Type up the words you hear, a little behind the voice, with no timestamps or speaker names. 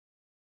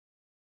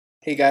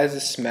Hey guys,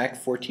 this is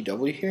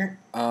Mac4TW here.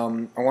 I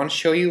want to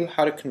show you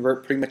how to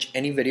convert pretty much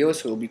any video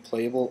so it'll be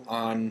playable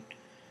on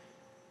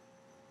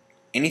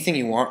anything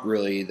you want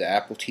really, the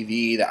Apple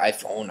TV, the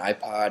iPhone,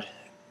 iPod,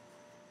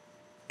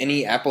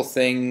 any Apple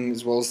thing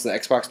as well as the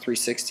Xbox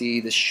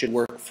 360. This should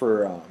work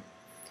for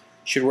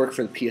the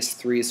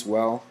PS3 as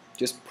well.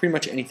 Just pretty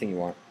much anything you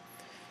want.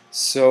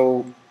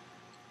 So,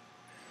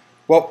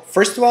 well,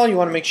 first of all, you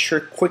want to make sure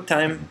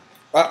QuickTime.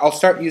 I'll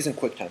start using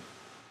QuickTime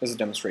as a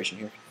demonstration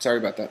here. Sorry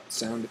about that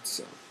sound. It's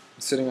I'm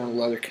sitting on a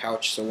leather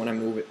couch, so when I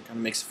move it kind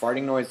of makes a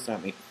farting noise. It's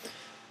not me.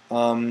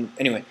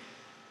 Anyway,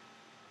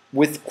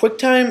 with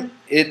QuickTime,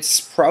 it's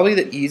probably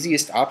the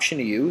easiest option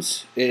to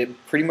use.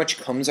 It pretty much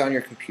comes on your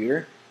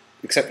computer,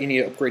 except you need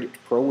to upgrade it to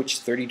Pro, which is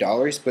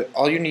 $30. But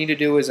all you need to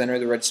do is enter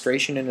the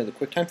registration into the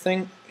QuickTime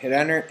thing, hit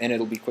enter, and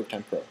it'll be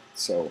QuickTime Pro.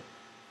 So,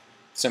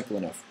 simple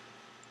enough.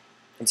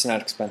 It's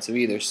not expensive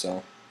either,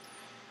 so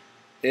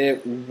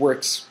it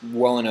works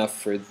well enough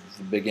for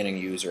the beginning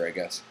user, I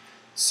guess.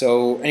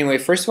 So anyway,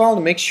 first of all,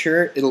 to make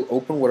sure it'll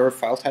open whatever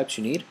file types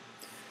you need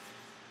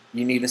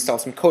to install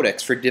some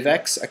codecs. For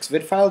DivX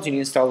Xvid files, you need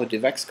to install the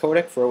DivX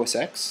codec for OS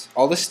X.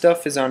 All this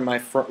stuff is on my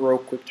front row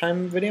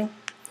QuickTime video,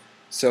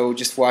 so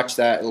just watch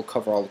that. It'll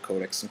cover all the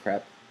codecs and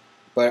crap,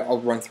 but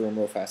I'll run through them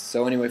real fast.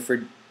 So anyway,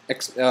 for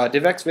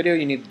DivX video,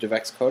 you need the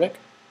DivX codec.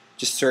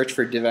 Just search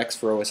for DivX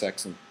for OS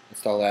X and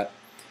install that.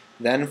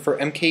 Then for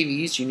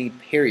MKVs, you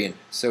need Parian.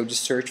 So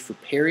just search for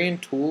Parian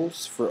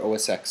tools for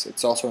OS X.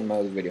 It's also in my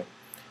other video.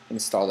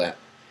 Install that.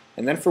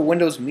 And then for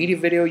Windows Media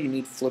Video, you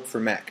need Flip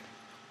for Mac.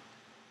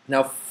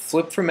 Now,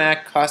 Flip for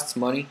Mac costs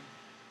money,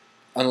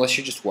 unless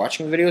you're just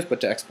watching videos,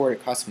 but to export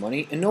it costs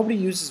money. And nobody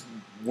uses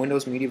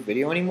Windows Media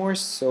Video anymore,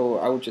 so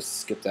I would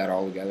just skip that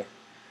altogether.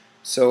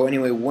 So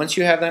anyway, once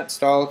you have that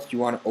installed, you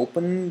want to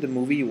open the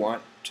movie you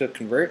want to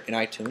convert in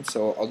iTunes.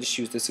 So I'll just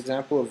use this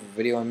example of a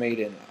video I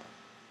made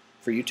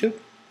for YouTube.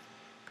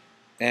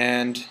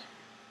 And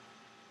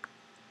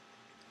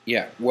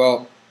yeah,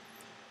 well,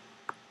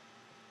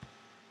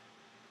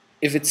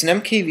 if it's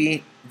an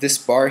MKV, this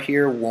bar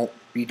here won't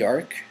be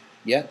dark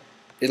yet.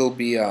 It'll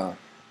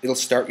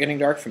start getting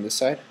dark from this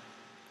side,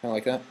 kind of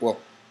like that.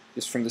 Well,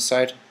 just from this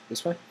side,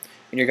 this way.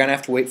 And you're gonna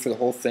have to wait for the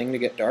whole thing to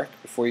get dark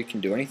before you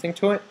can do anything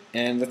to it.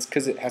 And that's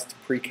because it has to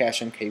pre-cache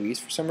MKVs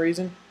for some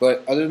reason.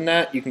 But other than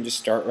that, you can just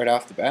start right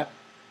off the bat.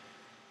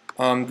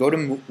 Go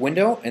to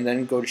Window and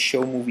then go to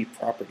Show Movie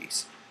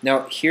Properties.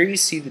 Now here you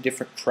see the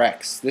different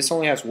tracks. This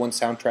only has one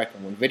soundtrack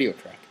and one video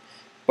track.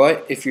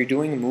 But if you're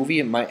doing a movie,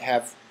 it might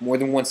have more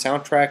than one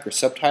soundtrack or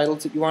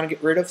subtitles that you want to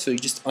get rid of, so you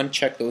just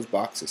uncheck those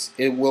boxes.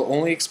 It will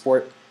only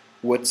export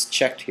what's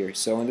checked here.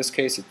 So in this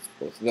case, it's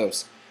both of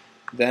those.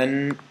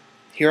 Then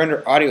here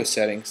under audio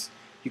settings,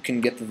 you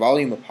can get the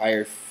volume up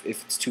higher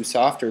if it's too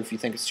soft, or if you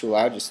think it's too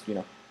loud, just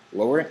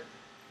lower it.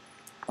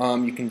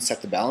 You can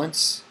set the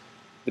balance,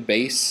 the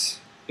bass.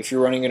 If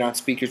you're running it on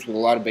speakers with a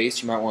lot of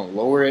bass, you might want to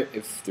lower it.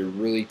 If they're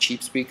really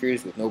cheap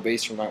speakers with no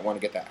bass, you might want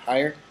to get that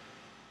higher.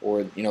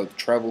 Or the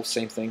treble,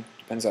 same thing.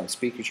 Depends on the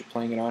speakers you're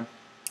playing it on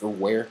or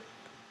where.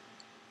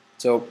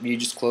 So you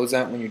just close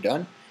that when you're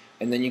done,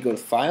 and then you go to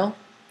File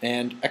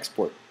and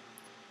Export.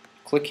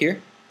 Click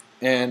here,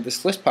 and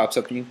this list pops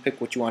up, and you can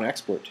pick what you want to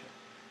export to.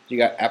 You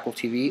got Apple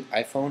TV,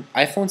 iPhone.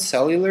 iPhone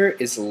Cellular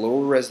is a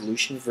lower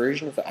resolution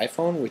version of the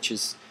iPhone, which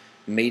is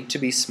made to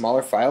be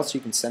smaller files, so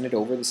you can send it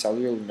over the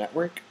cellular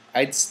network.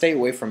 I'd stay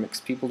away from it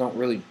because people don't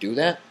really do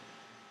that,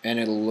 and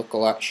it'll look a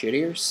lot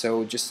shittier,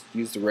 so just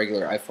use the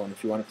regular iPhone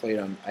if you want to play it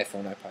on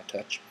iPhone, iPod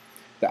Touch.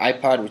 The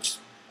iPod, which,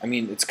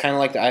 it's kind of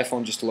like the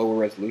iPhone, just lower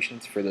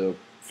resolutions for the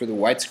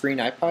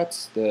widescreen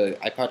iPods, the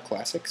iPod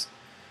Classics.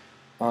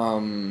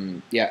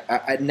 Yeah,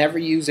 I'd never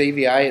use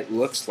AVI. It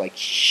looks like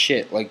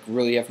shit, like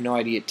really you have no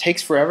idea. It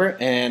takes forever,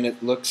 and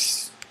it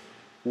looks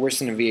worse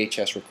than a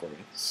VHS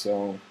recording,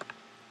 so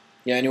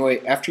yeah, anyway,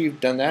 after you've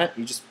done that,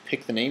 you just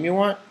pick the name you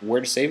want, where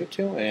to save it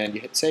to, and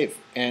you hit save,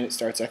 and it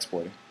starts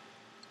exporting.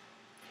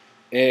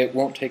 It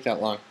won't take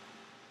that long.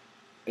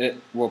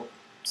 Well,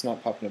 it's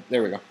not popping up.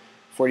 There we go.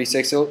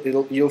 46.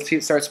 You'll see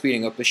it start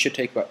speeding up. This should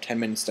take about 10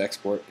 minutes to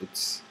export.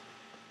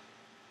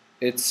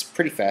 It's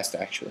pretty fast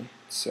actually.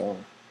 So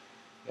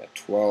yeah,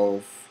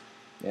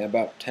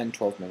 about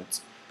 10-12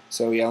 minutes.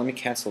 So yeah, let me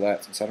cancel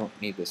that since I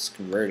don't need this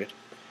converted.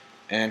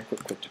 And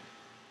quit QuickTime.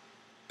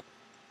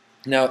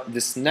 Now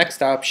this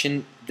next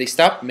option, they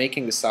stopped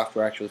making the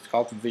software actually. It's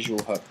called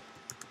Visual Hub.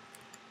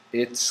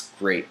 It's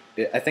great.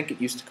 I think it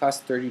used to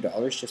cost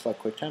 $30, just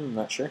like QuickTime. I'm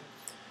not sure.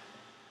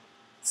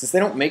 Since they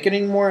don't make it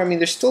anymore,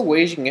 there's still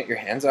ways you can get your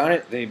hands on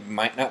it. They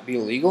might not be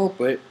illegal,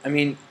 but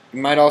you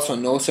might also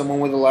know someone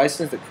with a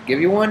license that could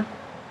give you one.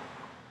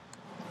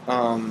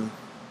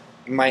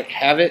 You might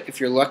have it if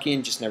you're lucky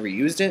and just never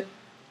used it.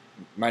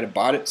 You might have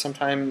bought it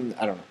sometime.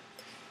 I don't know.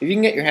 If you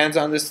can get your hands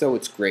on this, though,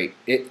 it's great.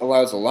 It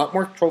allows a lot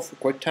more control for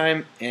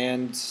QuickTime,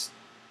 and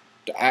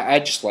I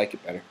just like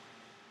it better.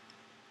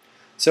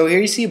 So here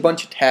you see a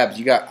bunch of tabs.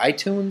 You got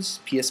iTunes,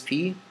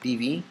 PSP,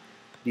 DV,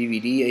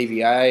 DVD,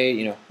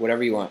 AVI,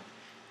 whatever you want.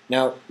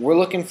 Now, we're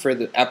looking for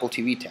the Apple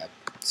TV tab,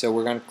 so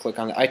we're going to click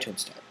on the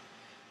iTunes tab.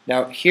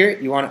 Now here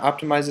you want to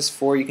optimize this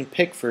for, you can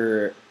pick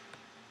for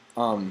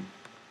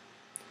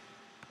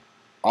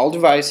all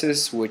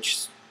devices,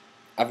 which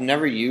I've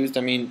never used.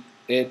 I mean,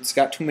 it's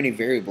got too many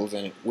variables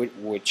in it.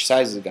 Which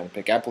size is it going to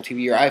pick? Apple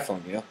TV or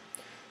iPhone, you know?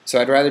 So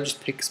I'd rather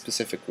just pick a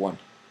specific one.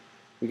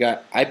 We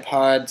got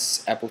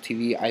iPods, Apple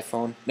TV,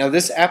 iPhone. Now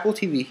this Apple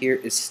TV here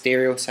is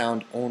stereo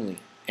sound only,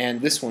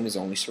 and this one is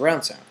only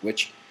surround sound,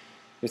 which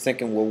you're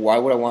thinking, well, why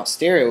would I want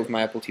stereo if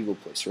my Apple TV will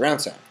play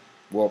surround sound?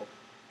 Well,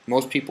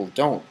 most people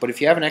don't, but if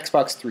you have an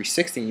Xbox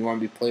 360 and you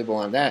want to be playable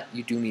on that,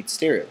 you do need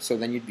stereo, so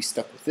then you'd be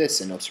stuck with this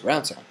and no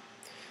surround sound.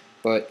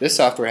 But this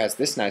software has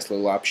this nice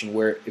little option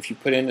where if you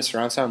put in a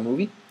surround sound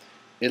movie,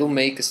 it'll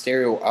make a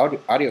stereo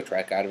audio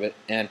track out of it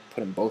and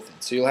put them both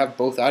in. So you'll have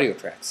both audio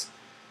tracks.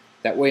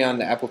 That way on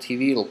the Apple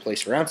TV it'll play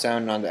surround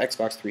sound, and on the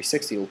Xbox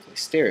 360 it'll play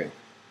stereo.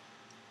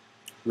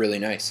 Really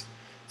nice.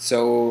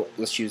 So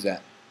let's use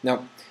that.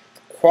 Now,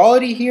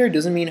 quality here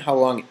doesn't mean how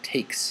long it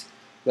takes.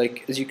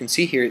 Like, as you can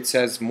see here, it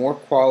says more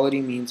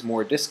quality means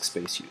more disk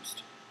space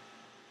used.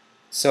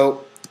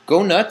 So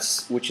go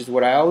nuts, which is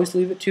what I always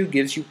leave it to,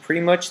 gives you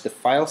pretty much the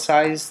file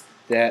size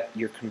that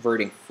you're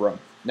converting from.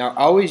 Now,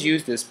 I always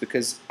use this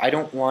because I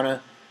don't want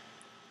to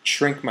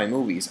shrink my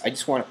movies. I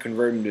just want to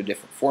convert them to a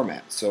different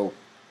format, so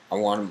I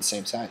want them the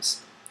same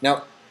size.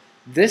 Now,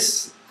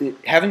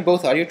 having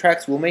both audio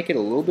tracks will make it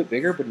a little bit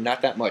bigger, but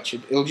not that much.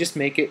 It'll just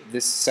make it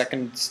this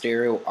second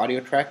stereo audio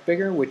track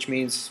bigger, which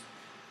means,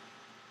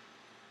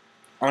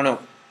 I don't know,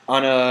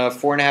 on a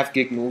 4.5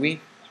 gig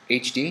movie,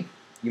 HD,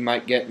 you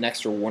might get an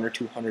extra 100 or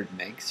 200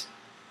 megs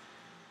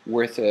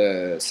worth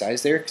of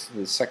size there, because of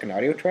the second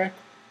audio track.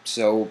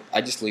 So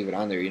I just leave it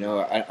on there. You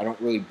know, I don't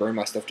really burn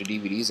my stuff to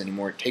DVDs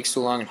anymore. It takes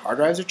too long, and hard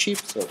drives are cheap,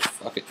 so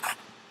fuck it.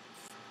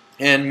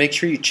 And make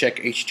sure you check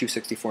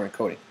H.264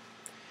 encoding.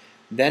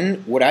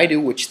 Then what I do,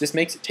 which this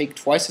makes it take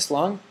twice as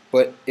long,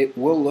 but it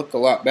will look a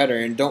lot better.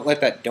 And don't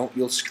let that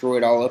you'll screw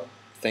it all up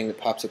thing that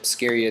pops up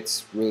scary.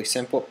 It's really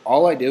simple.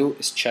 All I do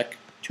is check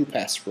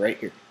 2-pass right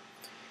here.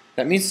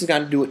 That means it's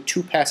going to do a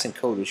 2-pass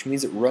encode, which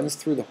means it runs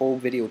through the whole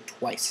video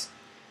twice.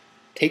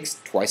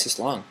 Takes twice as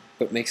long,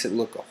 but makes it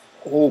look a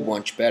whole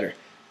bunch better.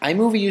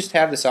 iMovie used to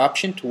have this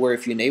option to where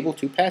if you enable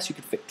 2-pass, you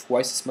could fit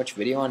twice as much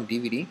video on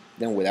DVD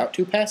than without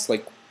 2-pass.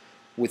 Like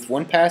with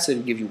 1-pass, it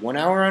would give you 1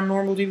 hour on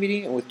normal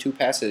DVD, and with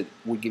 2-pass, it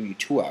would give you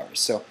 2 hours.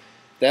 So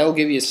that'll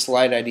give you a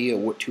slight idea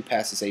of what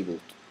 2-pass is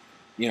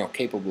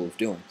capable of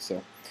doing.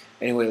 So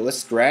anyway,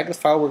 let's drag the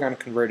file we're going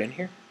to convert in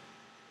here.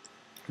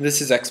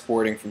 This is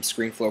exporting from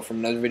ScreenFlow from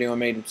another video I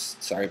made. I'm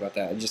sorry about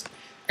that. I just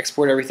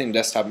export everything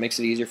desktop. It makes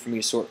it easier for me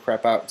to sort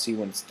crap out and see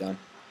when it's done.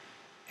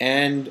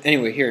 And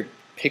anyway, here,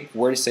 pick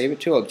where to save it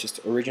to. I'll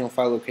just original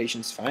file location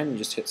is fine, and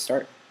just hit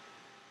start.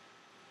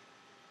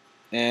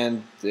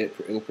 And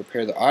it'll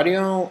prepare the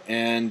audio,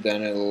 and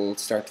then it'll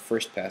start the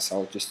first pass.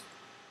 I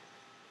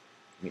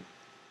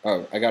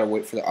gotta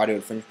wait for the audio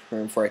to finish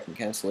preparing before I can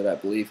cancel it, I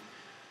believe.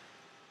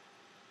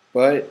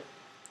 But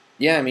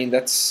yeah, I mean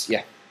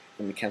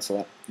let me cancel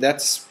that.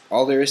 That's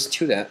all there is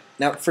to that.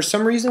 Now, for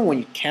some reason, when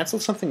you cancel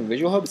something in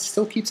Visual Hub, it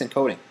still keeps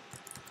encoding,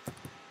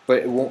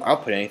 but it won't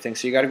output anything.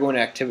 So you got to go into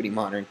Activity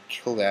Monitor and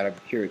kill that.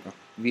 Here we go,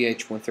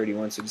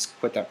 VH131. So just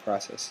quit that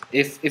process.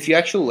 If you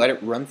actually let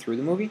it run through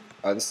the movie,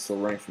 this is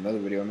still running from another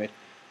video I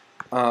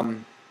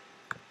made.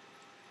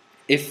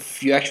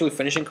 If you actually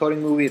finish encoding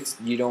the movie,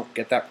 you don't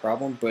get that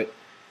problem. But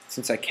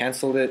since I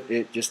canceled it,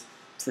 it just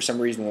for some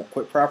reason won't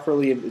quit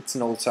properly. It's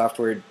an old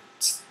software. It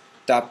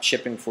stopped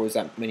shipping before there's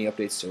that many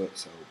updates to it.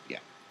 So yeah.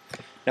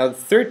 Now the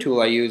third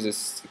tool I use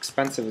is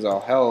expensive as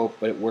all hell,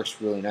 but it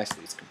works really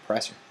nicely. It's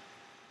Compressor.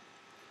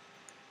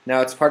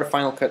 Now it's part of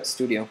Final Cut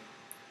Studio.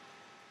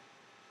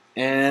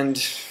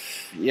 And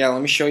yeah,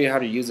 let me show you how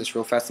to use this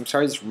real fast. I'm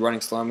sorry this is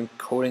running slow. I'm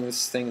encoding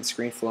this thing in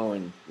ScreenFlow,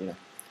 and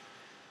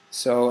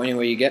So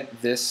anyway, you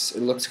get this.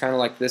 It looks kind of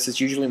like this.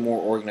 It's usually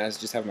more organized.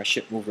 I just have my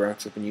shit move around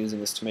because I've been using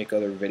this to make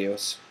other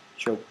videos.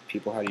 Show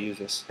people how to use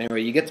this.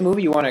 Anyway, you get the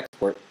movie you want to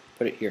export.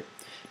 Put it here.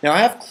 Now I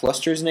have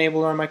clusters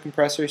enabled on my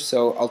compressor,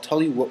 so I'll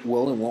tell you what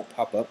will and won't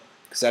pop up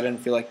because I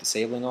didn't feel like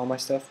disabling all my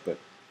stuff, but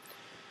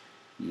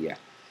yeah.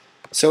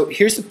 So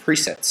here's the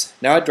presets.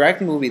 Now I dragged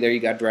the movie there,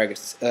 you got to drag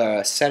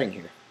a setting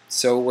here.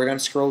 So we're going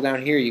to scroll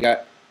down here, you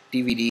got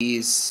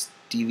DVDs,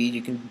 DVD,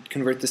 you can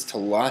convert this to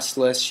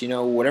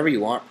lossless, whatever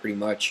you want pretty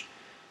much.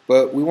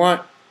 But we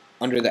want,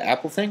 under the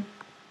Apple thing,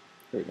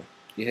 here we go,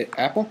 you hit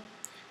Apple,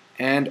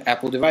 and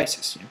Apple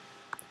devices.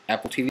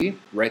 Apple TV,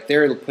 right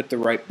there, it'll put the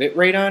right bit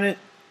rate on it,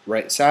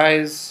 right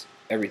size,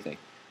 everything.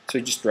 So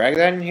you just drag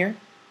that in here,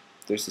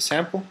 there's the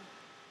sample,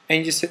 and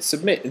you just hit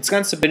submit. It's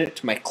going to submit it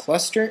to my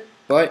cluster,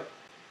 but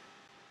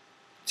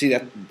see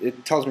that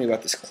it tells me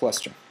about this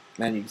cluster.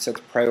 Man, you can set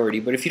the priority,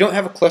 but if you don't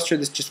have a cluster,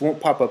 this just won't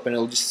pop up and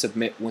it'll just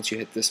submit once you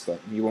hit this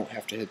button. You won't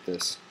have to hit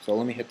this. So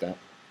let me hit that.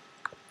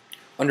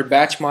 Under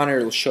batch monitor,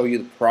 it'll show you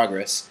the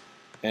progress,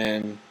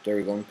 and there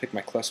we go. Let me pick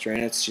my cluster,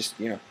 and it's just,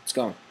 it's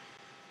going.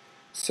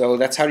 So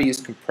that's how to use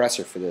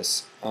Compressor for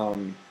this.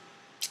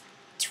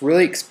 It's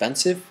really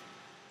expensive,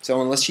 so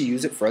unless you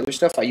use it for other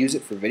stuff, I use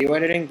it for video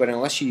editing, but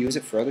unless you use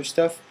it for other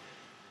stuff,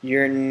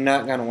 you're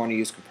not going to want to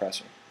use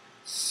Compressor.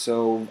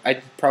 So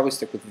I'd probably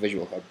stick with the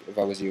Visual Hub if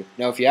I was you.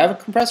 Now, if you have a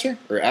compressor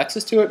or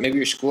access to it, maybe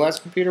your school has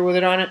a computer with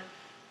it on it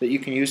that you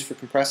can use for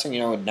compressing,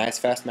 a nice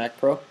fast Mac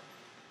Pro,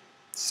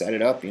 set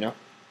it up,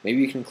 Maybe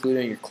you can include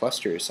it in your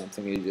cluster or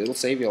something. It'll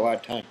save you a lot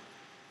of time.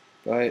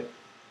 But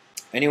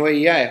anyway,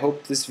 yeah, I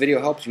hope this video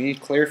helps. If you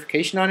need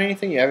clarification on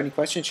anything, you have any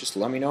questions, just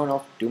let me know and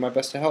I'll do my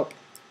best to help.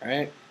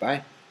 Alright,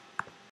 bye.